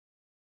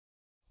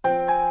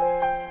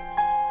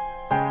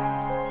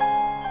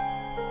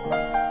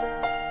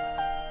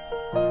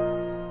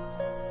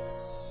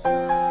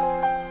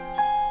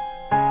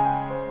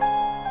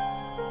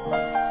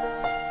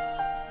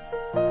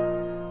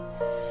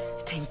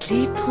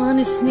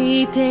Glitrende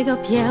sne dækker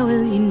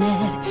bjerget i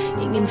nat.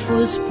 Ingen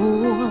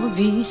fodspor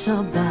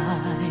viser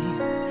vej.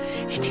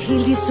 Et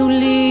helt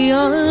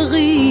isoleret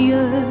rige,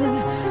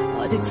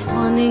 og dets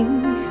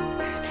dronning,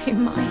 det er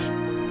mig.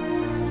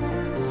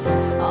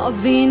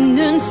 Og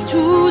vindens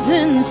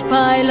tuden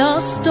spejler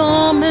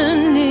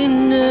stormen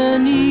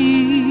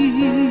indeni.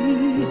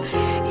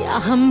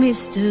 Jeg har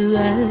mistet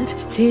alt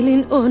til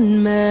en ond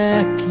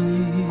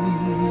magi.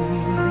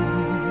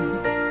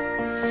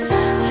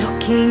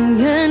 Luk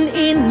ingen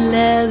ind,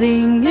 lad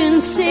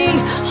ingen se.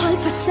 Hold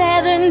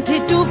facaden,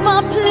 det du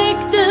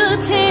forpligtet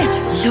til.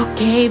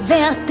 Luk af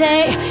hver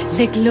dag,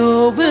 læg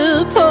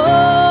låget på.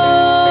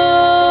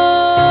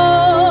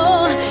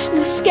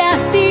 Nu skal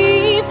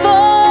de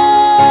få.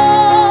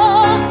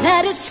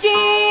 Lad det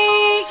ske,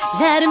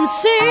 lad dem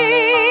se.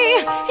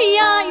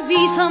 Jeg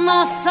viser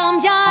mig som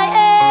jeg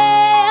er.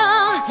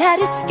 Lad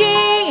det ske,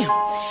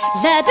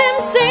 lad dem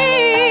se.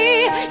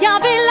 Jeg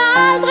vil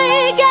aldrig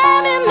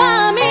gemme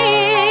mig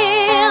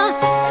mere.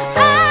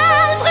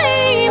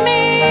 Aldrig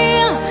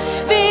mere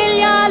vil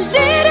jeg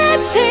lytte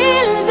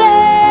til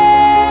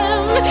dem.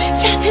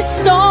 Ja, det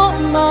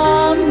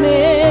stormer,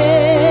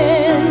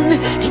 men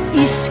det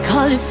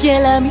iskolde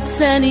fjeld er mit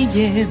sande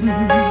hjem.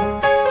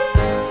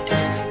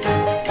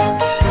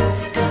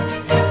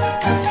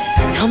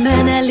 Når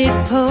man er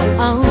lidt på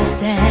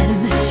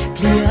afstand,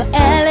 bliver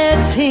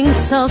alle ting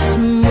så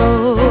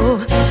små.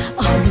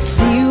 Og mit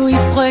liv i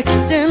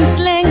frygtens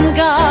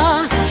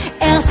lænker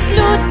er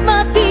slut, må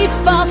de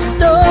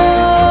forstå.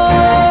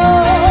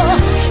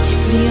 Det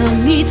bliver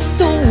mit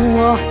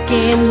store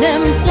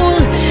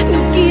gennembrud. Nu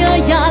giver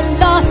jeg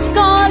los,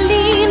 går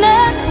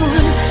linet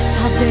ud.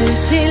 Farvel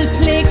til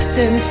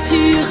pligtens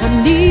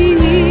tyranni.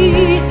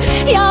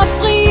 Jeg er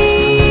fri.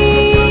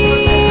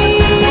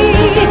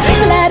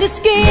 Lad det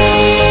ske,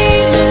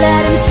 lad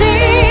dem se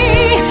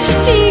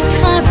de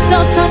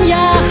kræfter, som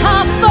jeg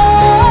har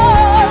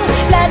fået.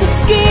 Lad det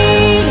ske,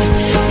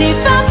 det er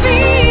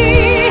forbi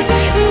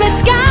med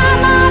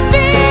skam og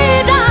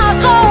bitter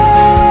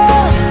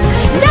gråd.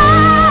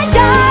 Når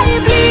jeg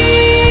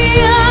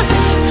bliver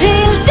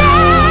til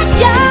den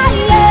jeg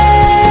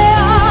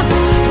er,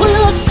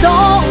 bryder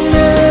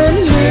stormen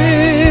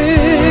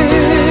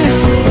løs.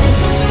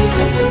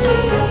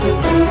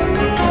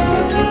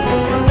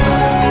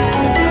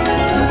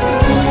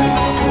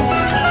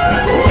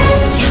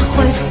 Jeg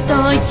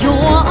ryster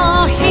jord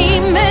og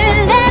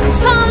himmelen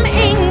som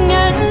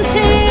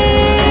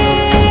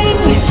ingenting.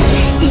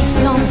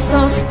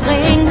 Isblomster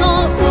springer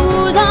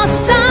ud og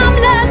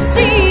samles i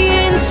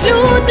en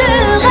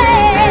sluttet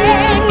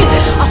ring.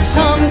 Og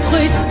som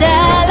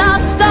krystaller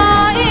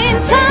står en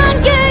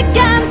tanke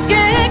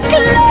ganske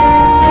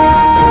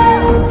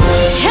klar.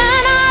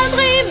 Kan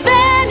aldrig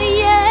vende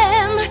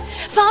hjem.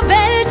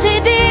 Farvel til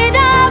det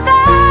der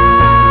var.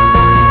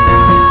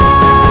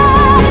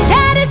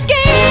 Lad det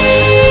ske,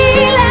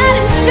 lad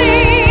dem se.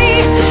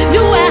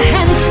 Nu er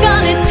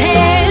handskerne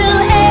taget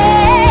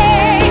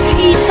af.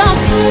 Is og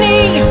sne,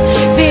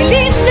 vil I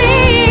se.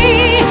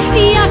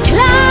 I er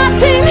klar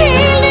til en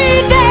helt ny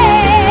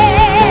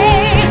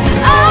dag.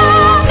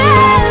 Og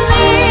med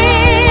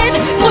lidt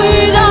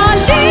bryder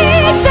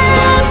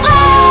lyset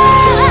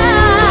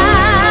frem.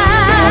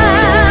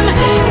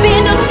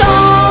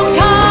 Vinterstorm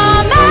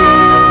kommer.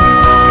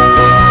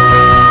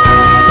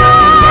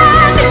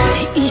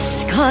 Det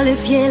iskolde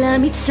fjeld er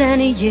mit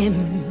sande hjem.